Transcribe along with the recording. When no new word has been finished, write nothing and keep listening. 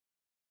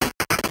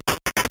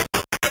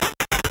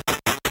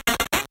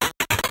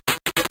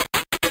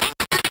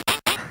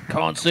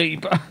Can't see,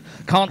 but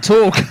can't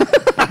talk.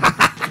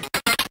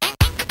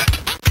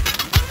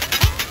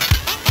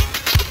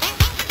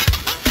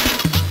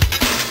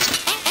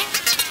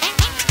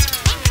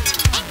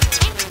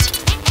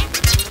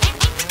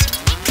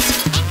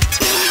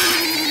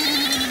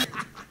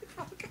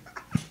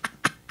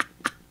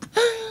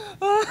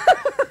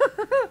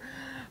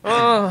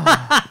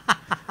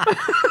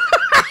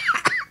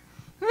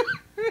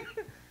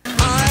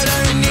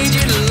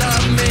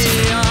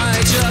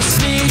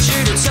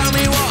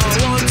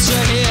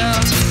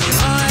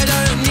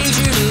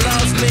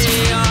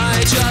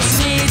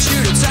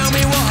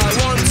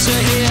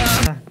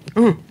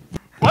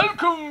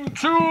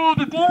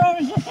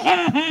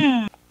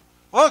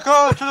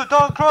 Welcome to the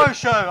Don Crow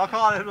Show. I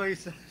can't what you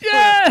say.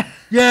 Yeah!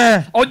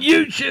 Yeah! On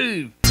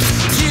YouTube!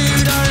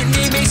 You don't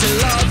need me to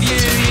love you,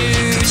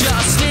 you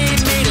just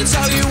need me to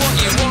tell you what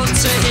you want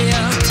to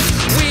hear.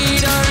 We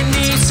don't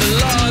need to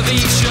love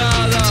each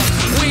other,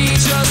 we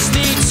just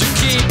need to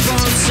keep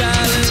on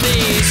telling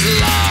these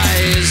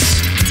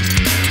lies.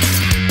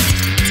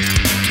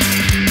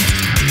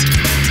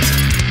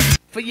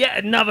 For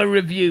yet another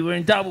review, we're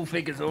in double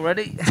figures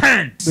already.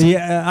 The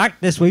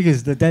act this week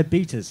is the Dead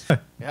Beaters.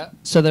 Yeah.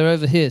 So they're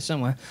over here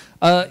somewhere.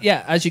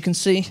 Yeah, as you can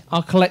see,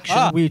 our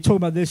collection. We talk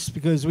about this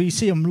because we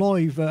see them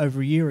live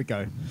over a year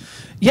ago.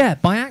 Yeah,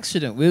 by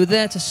accident. We were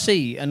there to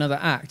see another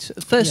act.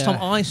 First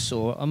time I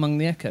saw Among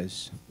the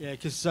Echoes. Yeah,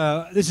 because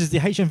this is the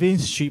HMV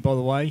Institute, by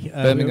the way.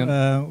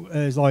 Birmingham.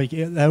 It's like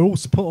they're all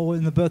supported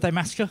in the Birthday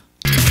Massacre.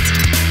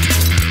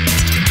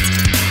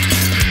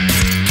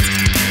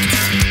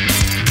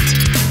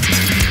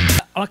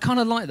 I kind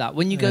of like that.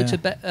 When you go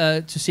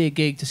to see a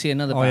gig, to see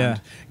another band,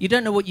 you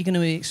don't know what you're going to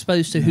be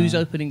exposed to, who's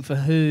opening for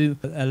who.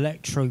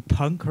 Electro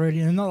punk,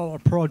 really. And not a lot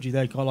of prodigy.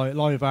 They got like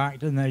live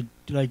act, and they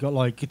got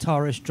like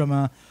guitarist,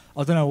 drummer.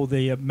 I don't know all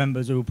the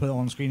members who will put it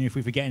on screen if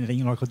we forget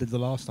anything, like I did the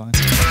last time.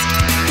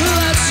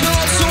 Let's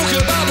not talk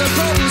about the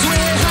problems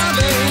we're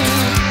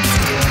having.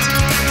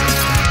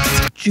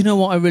 Do you know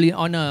what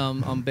I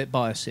know I'm a bit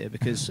biased here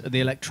because of the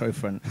electro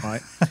front,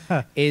 right?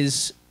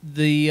 is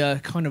the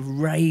kind of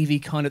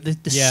ravey kind of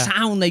the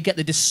sound they get,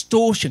 the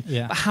distortion,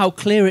 but how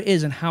clear it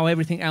is and how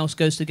everything else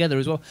goes together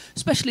as well,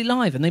 especially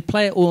live, and they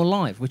play it all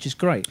live, which is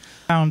great.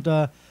 Found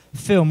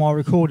film I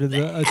recorded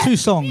 2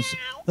 songs.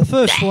 The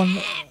first one,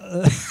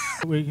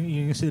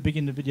 you can see the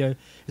beginning of the video,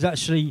 is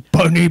actually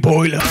Bunny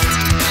Boiler.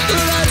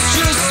 Let's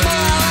just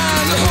smile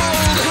and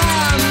hold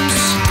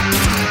hands.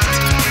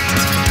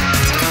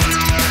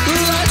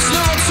 Let's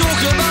not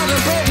talk about the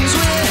problems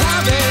we're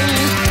having.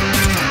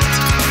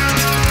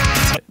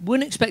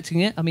 Weren't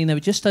expecting it. I mean, they were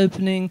just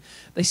opening.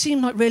 They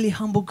seemed like really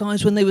humble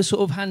guys when they were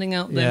sort of handing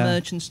out their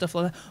merch and stuff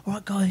like that. All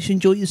right, guys,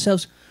 enjoy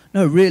yourselves.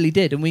 No, really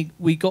did. And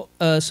we got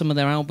some of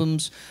their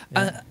albums.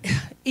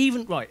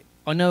 Even, right,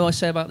 I know I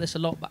say about this a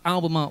lot, but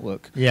album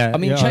artwork. Yeah. I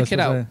mean, check it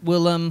out.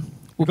 We'll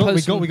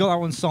post we got that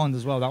one signed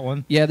as well, that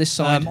one. Yeah, this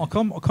signed. I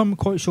can't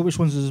quite sure which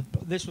one's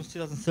this was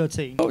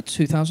 2013. Oh,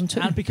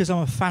 2002. And because I'm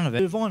a fan of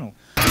it, vinyl.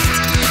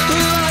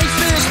 Life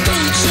is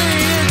peachy,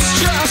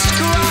 it's just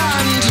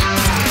grand.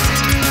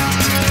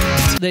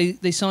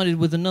 They sided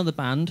with another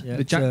band,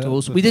 the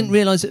Jackdaws. With we didn't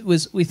realise it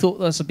was. We thought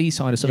that's a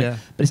B-side or something,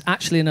 but it's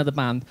actually another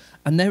band,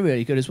 and they're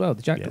really good as well.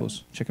 The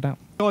Jackdaws. Check it out.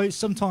 Guy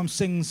sometimes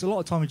sings. A lot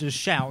of time he just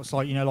shouts,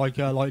 like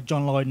like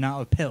John Lydon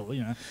out of Pill,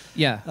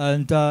 Yeah.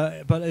 And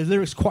but the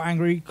lyrics are quite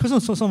angry because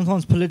it's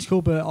sometimes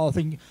political. But I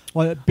think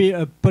like be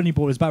a Bunny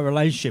Boy is about a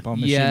relationship.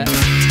 I'm assuming.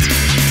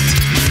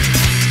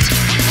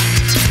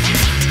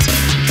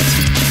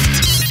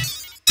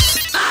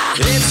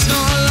 It's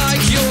not like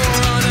you're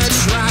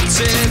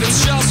unattractive,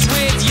 it's just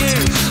with you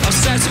I've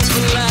settled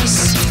for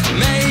less.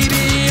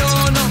 Maybe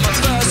you're not my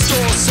first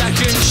or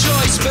second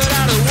choice, but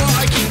out of what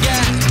I can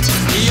get,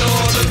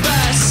 you're the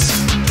best.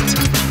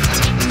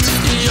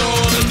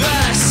 You're the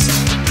best.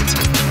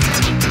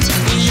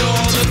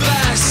 You're the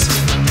best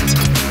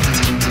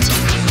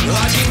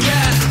I can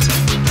get.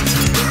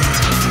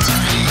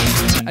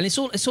 And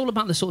it's all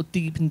about the sort of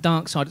deep and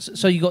dark side.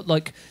 So you got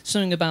like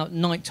something about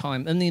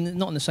nighttime, and then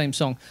not in the same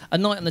song. A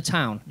Night in the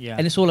Town,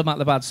 and it's all about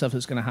the bad stuff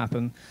that's going to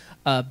happen.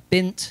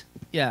 Bint,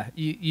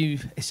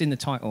 it's in the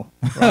title,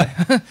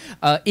 right?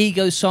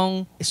 Ego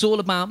Song, it's all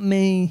about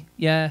me,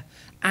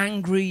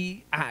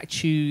 Angry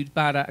attitude,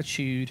 bad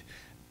attitude,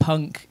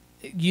 punk,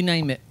 you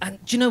name it.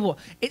 And do you know what?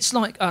 It's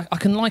like I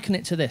can liken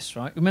it to this,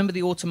 right? Remember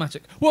the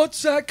Automatic?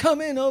 What's that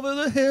coming over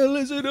the hill?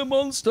 Is it a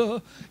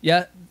monster?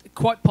 Yeah.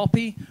 Quite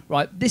poppy,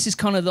 right? This is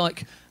kind of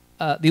like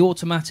the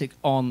Automatic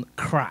on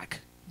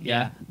crack.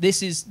 Yeah.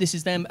 This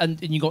is them, and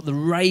you got the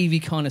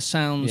ravey kind of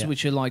sounds,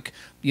 which are like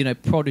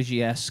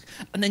Prodigy-esque,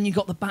 and then you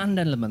got the band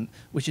element,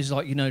 which is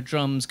like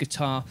drums,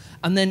 guitar,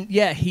 and then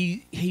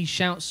he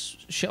shouts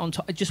shit on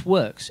top. It just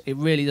works. It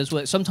really does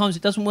work. Sometimes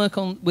it doesn't work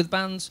with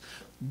bands.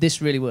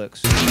 This really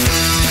works.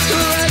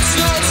 Let's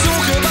not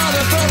talk about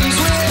the problems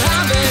we're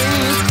having.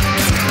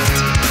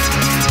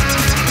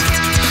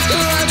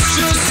 Let's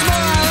just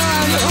smile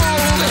and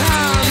hold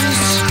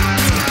hands.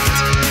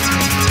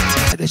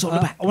 this on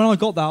the back. When I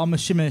got that, I'm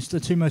assuming it's the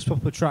two most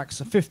popular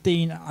tracks,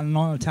 15 and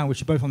Night of Town,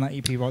 which are both on that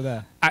EP right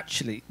there.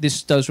 Actually,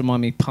 this does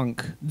remind me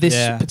punk. This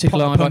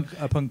particular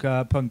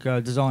punk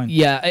design.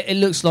 Yeah, it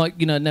looks like,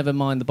 you know, never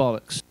mind the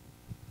bollocks.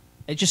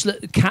 It just look,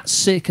 the cat's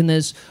sick, and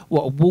there's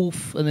a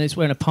wolf, and he's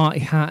wearing a party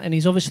hat, and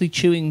he's obviously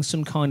chewing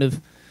some kind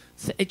of.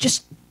 It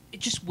just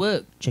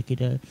worked. Check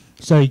it out.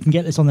 So you can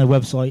get this on their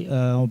website.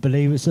 I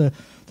believe it's the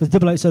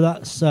double eight. So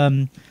that's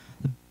the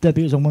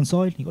Deadbeaters on one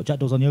side. You have got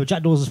Jackdaws on the other.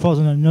 Jackdaws, as far as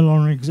I know, no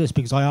longer exists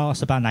because I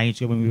asked about an age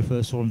ago when we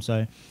first saw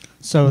them.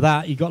 So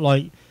that you got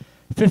like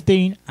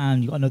 15,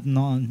 and you got another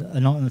night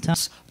on the town.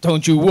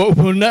 Don't you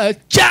open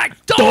that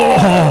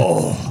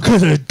jackdaw,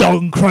 because it's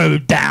Don Crow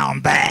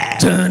down there.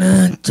 Let's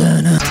not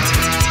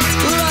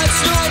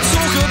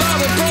talk about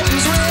the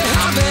problems we're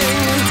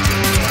having.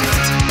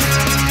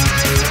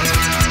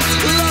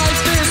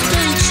 Life is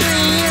peachy,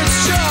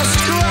 it's just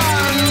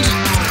grand.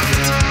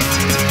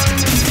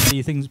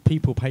 You think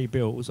people pay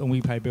bills and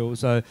we pay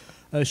bills. So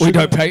we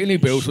don't pay any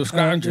bills for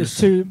scroungers. There's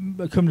two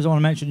companies I want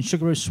to mention: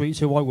 Sugar Rush Sweets,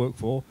 who I work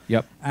for.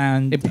 Yep.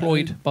 And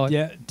employed by.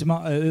 Yeah,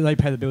 they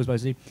pay the bills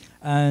basically.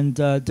 And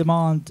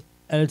Demand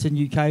Editing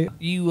U.K.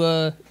 You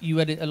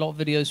edit a lot of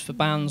videos for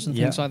bands and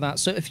things like that.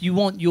 So if you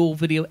want your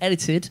video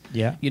edited,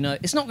 you know,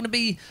 it's not going to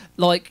be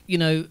like, you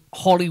know,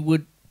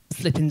 Hollywood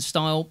flipping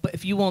style, but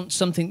if you want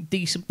something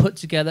decent put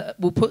together,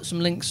 we'll put some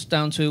links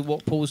down to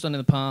what Paul's done in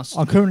the past.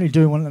 I'm currently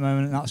doing one at the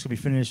moment, and that's going to be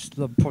finished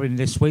probably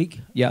this week.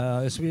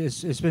 Yeah,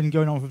 it's been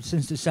going on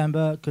since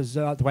December because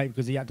I had to wait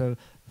because he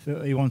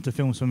wanted to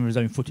film some of his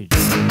own footage.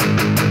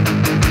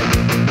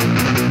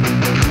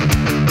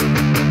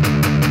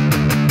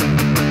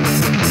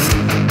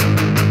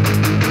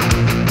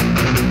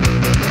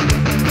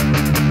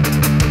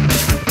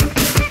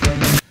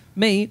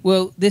 Me,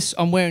 well, this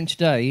I'm wearing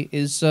today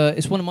is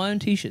it's one of my own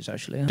T-shirts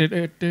actually.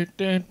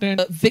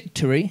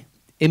 Victory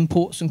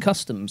Imports and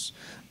Customs,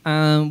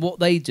 and what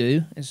they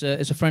do is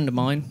a friend of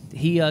mine.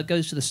 He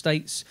goes to the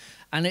States,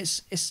 and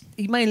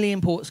he mainly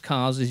imports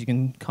cars, as you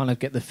can kind of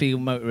get the feel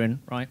motor in,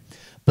 right?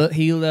 But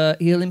he'll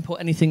import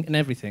anything and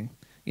everything,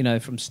 you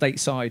know, from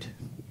stateside,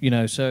 you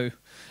know. So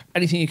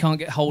anything you can't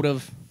get hold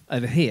of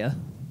over here,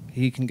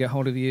 he can get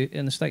hold of you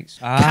in the States.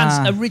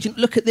 Original.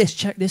 Look at this.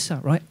 Check this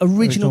out, right?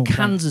 Original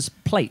Kansas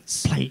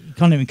plates. Plate. You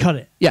can't even cut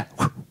it. Yeah.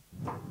 Back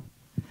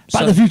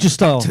to the Future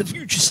style. To the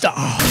Future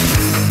style.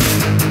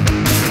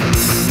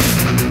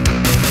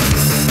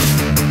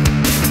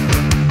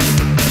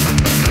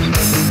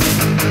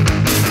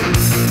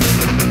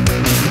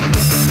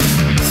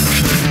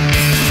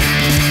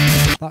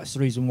 That's the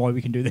reason why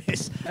we can do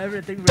this.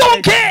 Everything.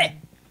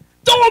 Donkey!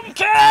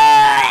 Donkey!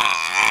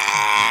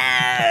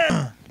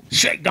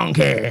 Shake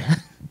donkey.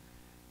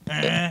 Funny. You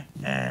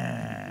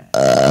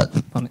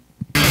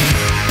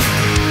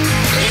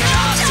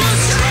can't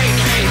just treat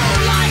people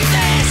like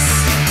this.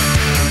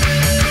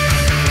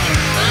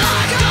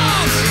 Like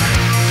God's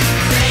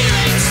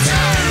feelings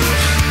too.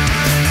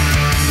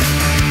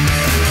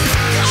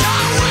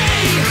 Can't we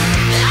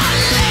at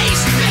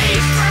least be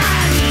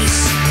friends?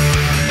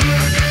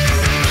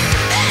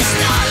 It's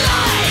not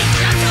like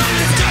I'm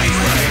gonna date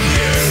with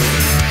you.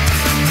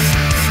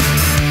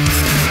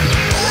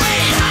 We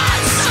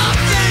had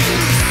something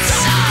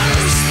so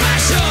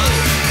special.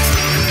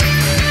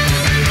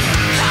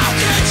 How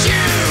could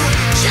you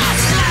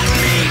just let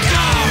me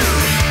go?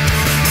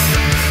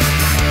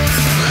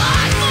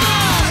 Like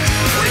more,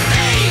 we'd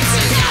be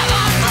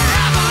together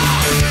forever.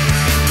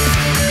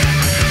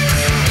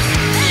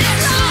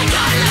 It's like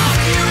I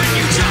love you and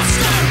you just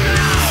don't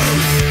know.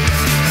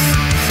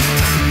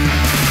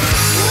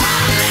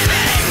 Well,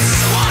 living's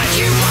what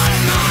you want,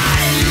 my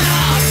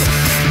love.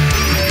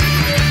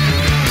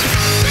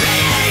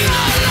 Being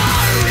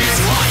alone is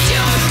what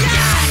you'll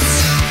get.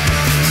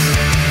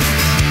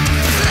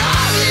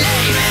 I'm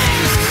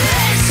leaving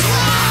this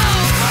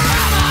world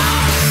forever.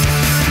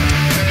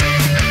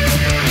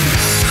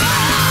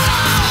 But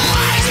I'll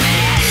always be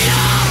in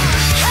your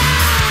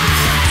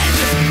head.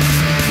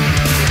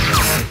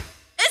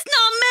 It's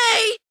not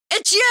me,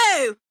 it's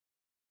you.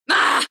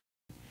 Ah.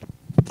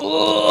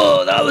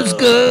 Oh, that was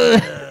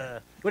good.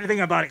 What do you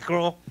think about it,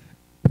 Crawl?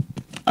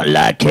 I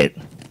like it.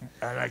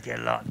 I like it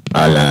a lot.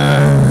 I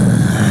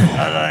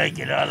like.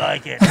 I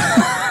like it.